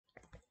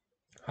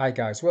Hi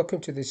guys,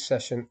 welcome to this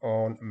session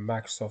on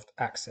Microsoft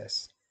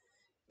Access.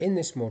 In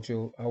this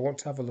module, I want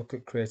to have a look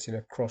at creating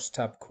a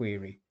crosstab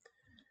query.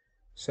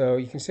 So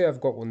you can see I've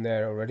got one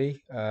there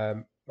already.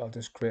 I'll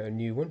just create a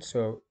new one.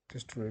 So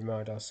just to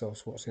remind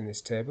ourselves what's in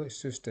this table,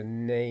 it's just a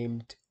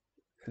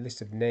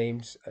list of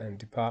names and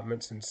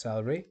departments and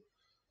salary.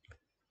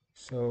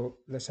 So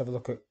let's have a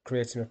look at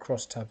creating a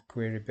crosstab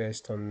query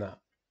based on that.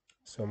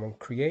 So I'm on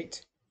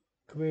Create,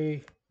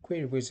 Query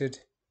Wizard,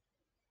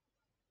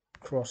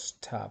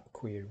 Crosstab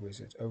Query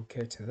Wizard.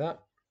 OK to that.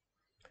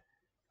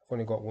 I've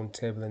only got one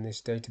table in this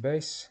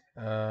database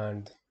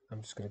and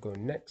I'm just going to go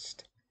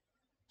next.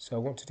 So I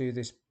want to do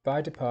this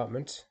by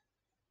department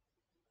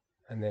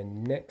and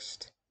then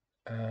next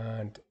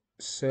and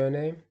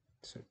surname,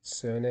 so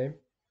surname,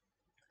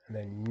 and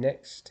then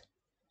next,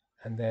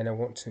 and then I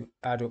want to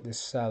add up the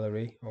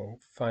salary or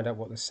find out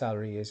what the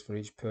salary is for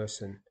each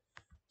person.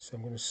 So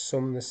I'm going to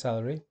sum the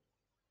salary,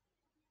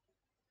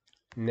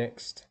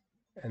 next,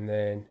 and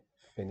then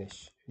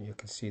finish. You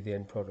can see the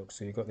end product.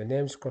 So you've got the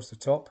names across the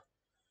top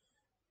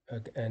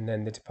and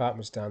then the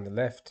departments down the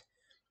left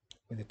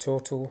with the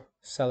total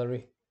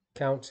salary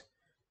count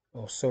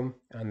or sum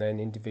and then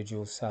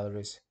individual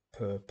salaries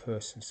per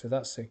person. So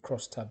that's a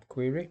crosstab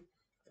query.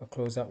 If I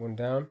close that one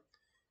down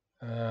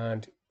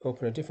and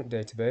open a different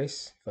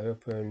database, if I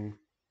open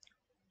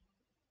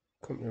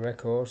company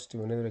records,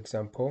 do another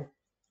example.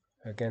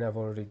 Again, I've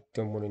already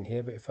done one in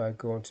here, but if I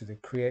go onto the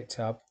create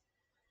tab,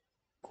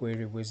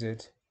 query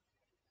wizard,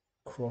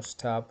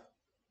 crosstab,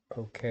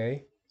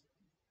 OK.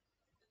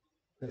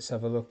 Let's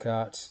have a look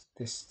at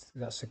this.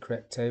 That's the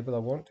correct table I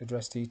want,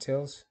 address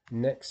details.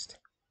 Next.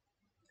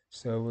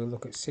 So we'll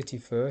look at city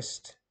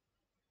first,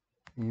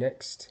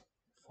 next,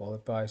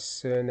 followed by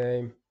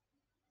surname.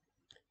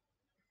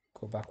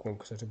 Go back one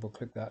because I double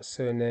click that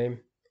surname,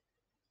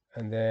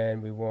 and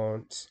then we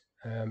want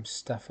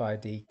staff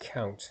ID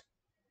count.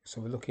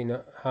 So we're looking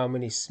at how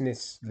many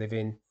Smiths live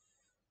in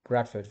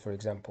Bradford, for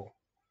example.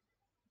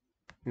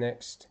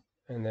 Next,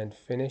 and then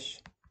finish.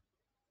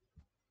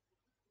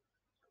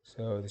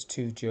 So there's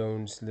 2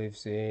 Jones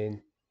lives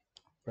in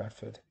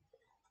Bradford.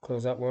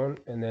 Close that one,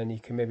 and then you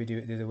can maybe do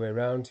it the other way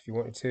around if you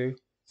wanted to.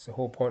 It's the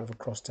whole point of a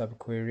crosstab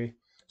query.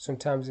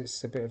 Sometimes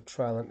it's a bit of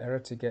trial and error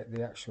to get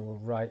the actual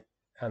right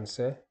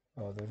answer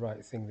or the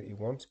right thing that you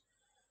want.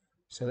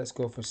 So let's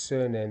go for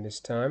surname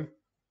this time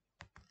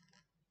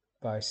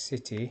by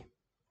city,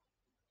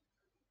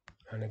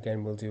 and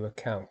again we'll do a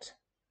count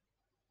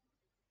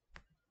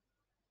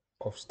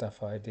of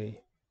staff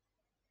ID.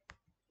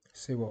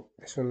 See what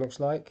this one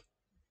looks like.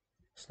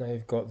 So now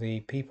you've got the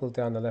people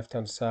down the left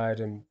hand side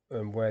and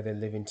where they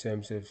live in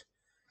terms of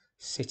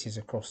cities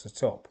across the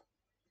top.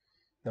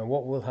 Now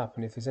what will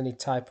happen if there's any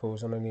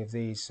typos on any of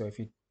these, so if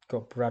you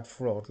got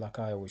Bradford like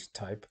I always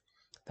type,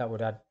 that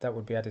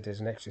would be added as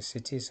an extra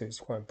city, so it's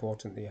quite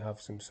important that you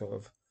have some sort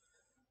of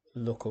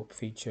lookup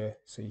feature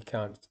so you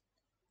can't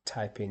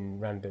type in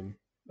random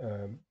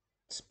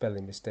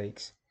spelling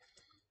mistakes.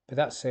 But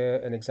that's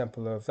an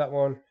example of that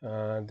one,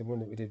 and the one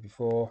that we did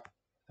before,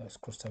 that was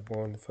crosstab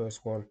 1. The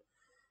first one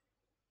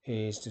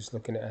is just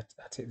looking at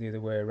it the other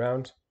way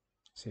around.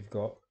 So you've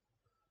got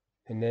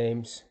the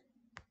names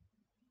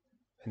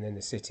and then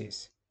the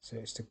cities, so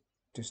it's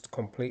just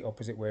complete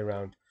opposite way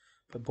around,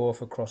 but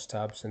both are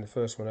crosstabs. And the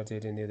first one I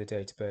did in the other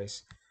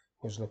database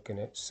was looking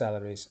at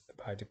salaries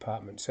by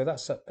department. So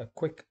that's a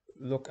quick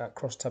look at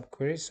crosstab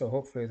queries. So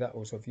hopefully that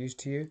was of use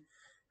to you,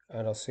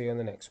 and I'll see you on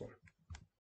the next one.